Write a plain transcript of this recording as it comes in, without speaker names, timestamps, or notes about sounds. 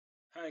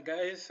Hi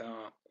guys,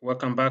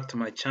 welcome back to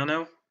my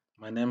channel.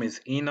 My name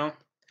is Eno.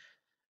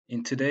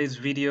 In today's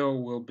video,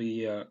 we'll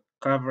be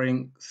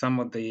covering some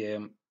of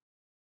the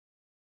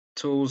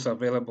tools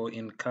available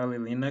in Kali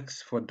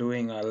Linux for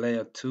doing a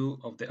layer 2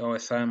 of the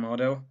OSI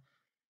model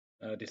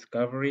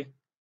discovery.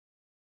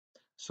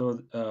 So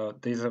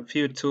there's a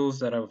few tools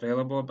that are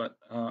available, but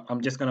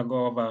I'm just going to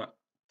go over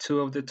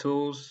two of the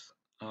tools,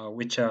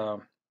 which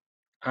are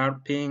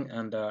ARPing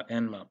and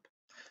NMAP.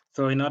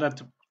 So in order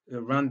to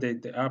run the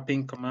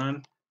ARPing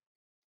command,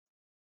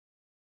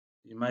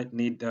 you might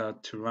need to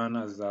run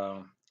as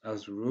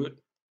root.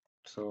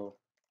 So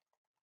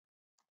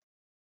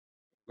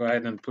go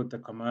ahead and put the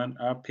command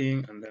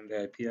ARPing and then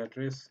the IP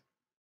address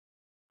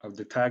of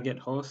the target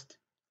host.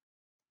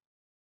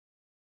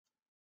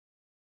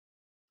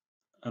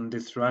 And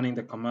it's running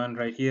the command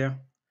right here.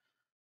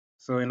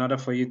 So in order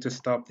for you to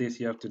stop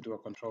this, you have to do a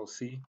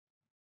Control-C.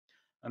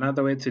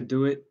 Another way to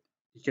do it,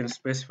 you can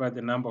specify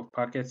the number of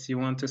packets you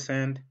want to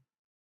send.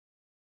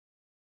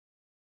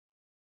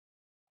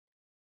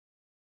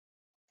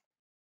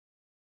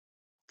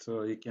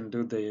 So you can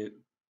do the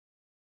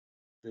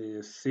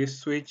C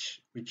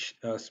switch, which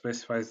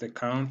specifies the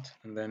count,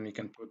 and then you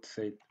can put,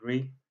 say,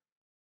 3.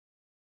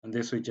 And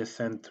this will just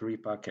send 3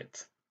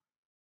 packets.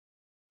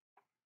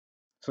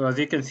 So as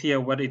you can see here,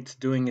 what it's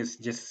doing is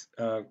just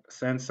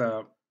sends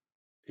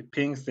it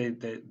pings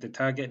the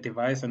target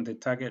device, and the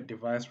target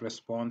device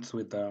responds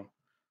with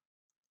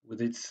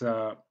its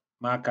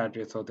MAC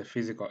address or the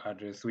physical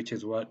address, which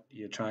is what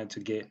you're trying to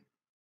get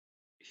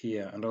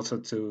here. And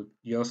also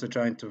you're also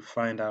trying to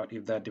find out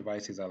if that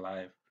device is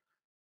alive.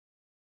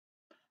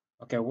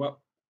 Okay, what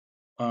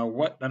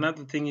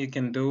another thing you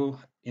can do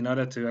in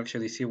order to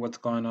actually see what's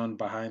going on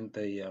behind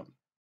the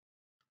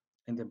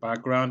in the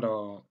background,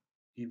 or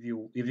if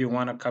you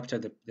want to capture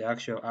the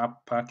actual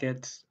app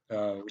packets,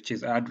 which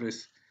is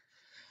address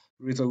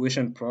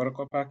resolution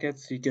protocol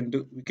packets, we can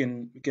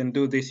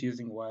do this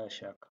using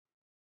Wireshark.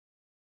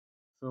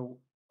 So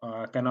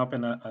I can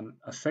open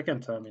a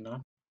second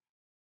terminal,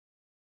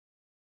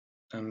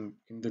 and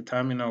in the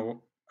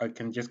terminal I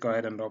can just go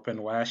ahead and open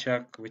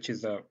Wireshark, which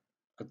is a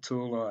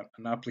tool or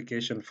an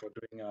application for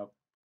doing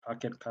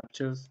packet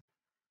captures.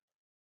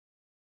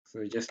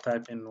 So you just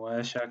type in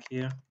Wireshark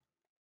here,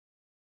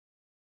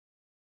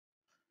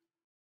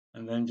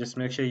 and then just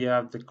make sure you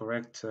have the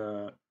correct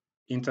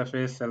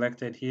interface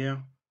selected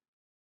here.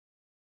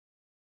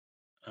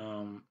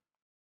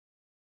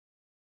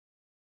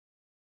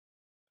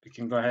 You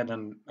can go ahead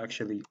and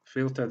actually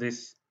filter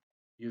this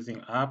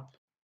using app,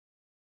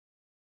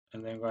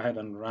 and then go ahead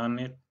and run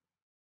it,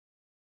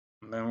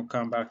 and then we'll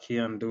come back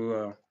here and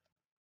do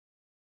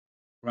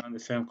run the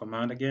same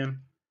command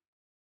again.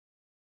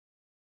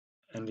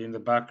 And in the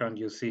background,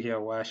 you'll see here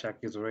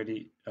Wireshark is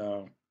already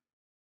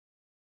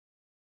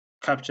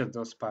captured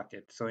those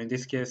packets. So in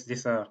this case,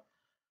 this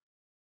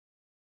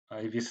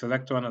if you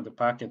select one of the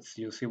packets,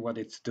 you'll see what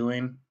it's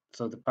doing.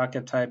 So the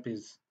packet type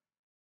is,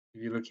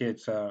 if you look here,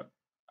 it's a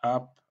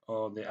app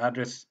or the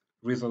address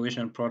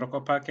resolution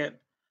protocol packet.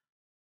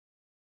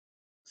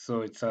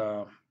 So it's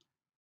a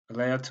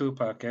layer 2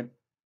 packet.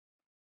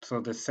 So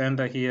the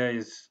sender here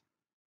is,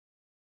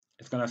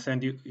 it's gonna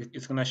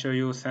show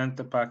you send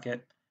the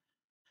packet.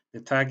 The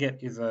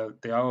target is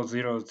the all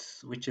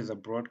zeros, which is a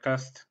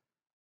broadcast,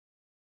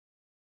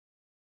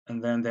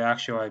 and then the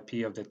actual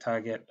IP of the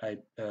target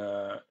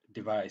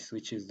device,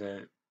 which is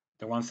the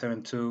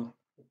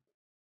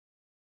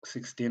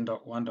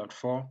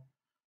 172.16.1.4.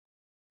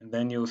 And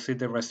then you'll see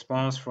the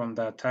response from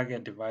the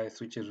target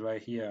device, which is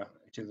right here,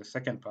 which is the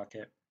second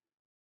packet,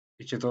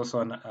 which is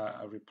also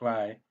a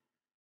reply.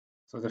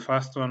 So the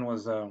first one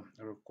was a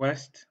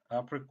request,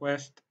 app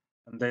request,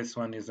 and this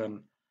one is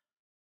an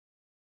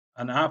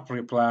app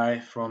reply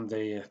from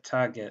the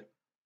target.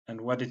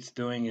 And what it's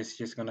doing is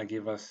just going to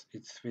give us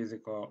its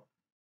physical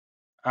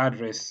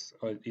address,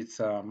 or its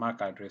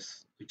MAC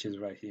address, which is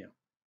right here.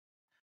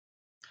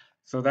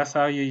 So that's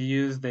how you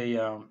use the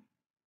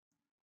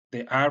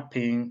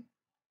ARPing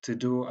to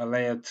do a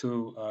layer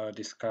 2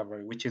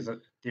 discovery, which is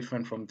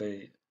different from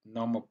the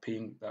normal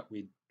ping that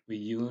we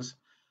use.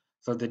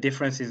 So the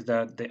difference is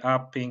that the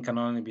ARPing can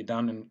only be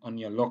done on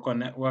your local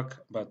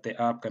network, but the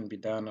ARP can be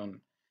done on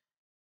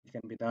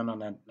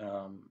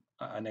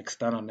an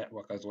external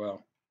network as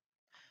well.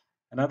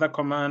 Another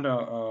command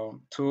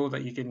or tool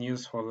that you can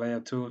use for layer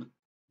 2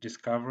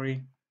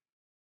 discovery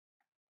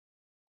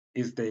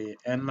is the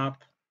NMAP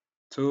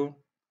tool.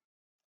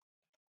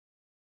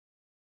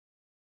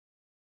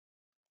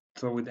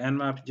 So with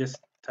NMAP,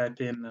 just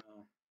type in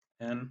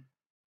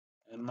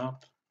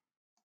NMAP,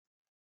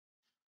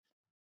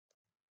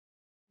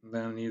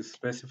 then you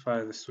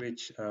specify the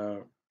switch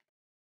PR.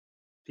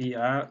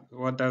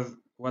 What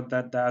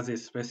that does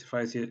is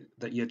specifies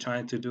that you're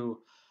trying to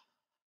do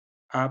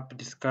app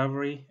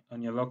discovery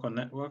on your local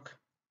network.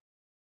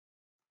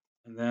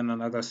 And then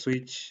another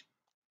switch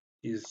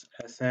is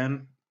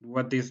SN.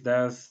 What this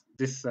does,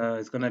 this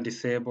is going to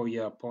disable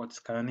your port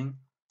scanning.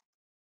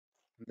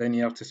 And then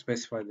you have to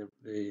specify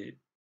the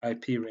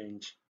IP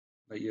range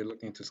that you're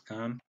looking to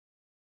scan.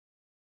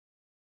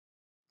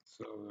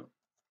 So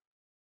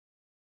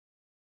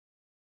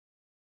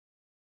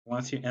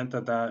once you enter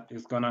that,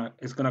 it's gonna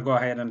go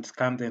ahead and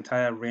scan the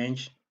entire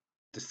range,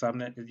 the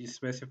subnet that you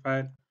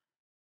specified.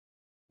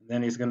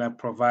 Then it's gonna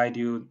provide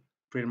you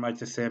pretty much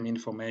the same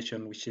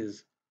information, which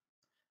is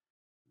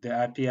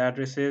the IP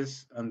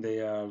addresses and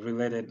the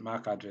related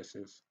MAC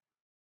addresses.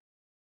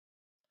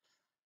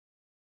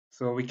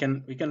 So we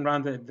can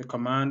run the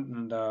command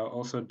and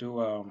also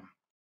do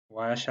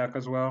Wireshark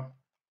as well.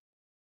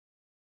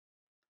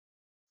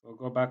 So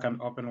go back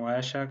and open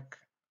Wireshark.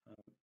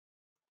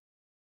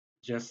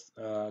 Just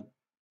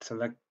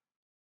select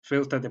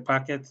filter the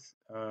packets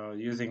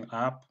using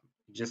ARP,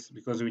 just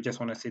because we just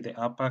want to see the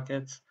ARP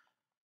packets.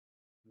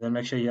 Then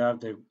make sure you have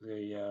the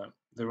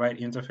right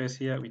interface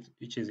here,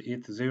 which is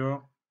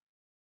ETH0.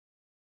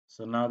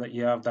 So now that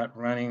you have that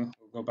running,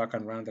 we'll go back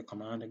and run the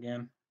command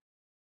again,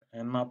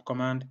 NMAP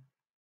command.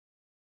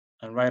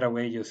 And right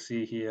away, you'll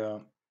see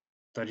here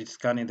that it's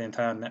scanning the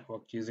entire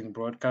network using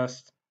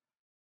broadcast.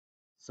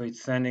 So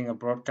it's sending a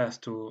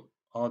broadcast to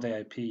all the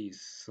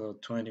IPs. So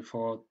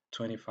 24,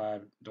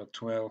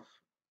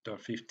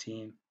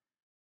 25.12.15.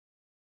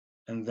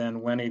 And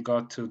then when it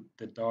got to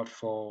the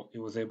 .4, it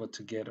was able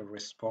to get a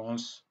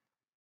response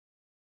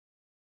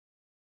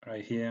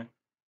right here.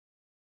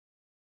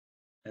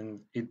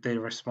 And the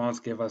response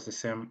gave us the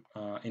same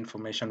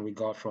information we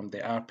got from the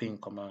ARPing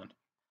command.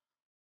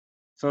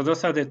 So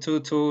those are the two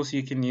tools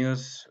you can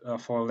use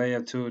for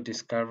layer 2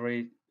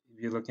 discovery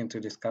if you're looking to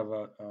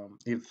discover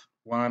if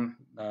one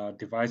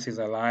device is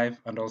alive,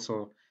 and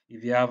also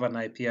if you have an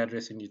IP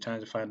address and you're trying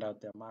to find out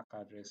their MAC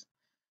address.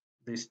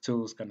 These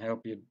tools can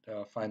help you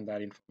find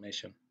that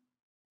information.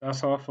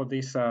 That's all for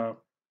this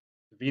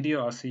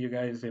video. I'll see you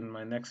guys in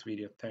my next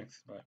video.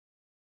 Thanks. Bye.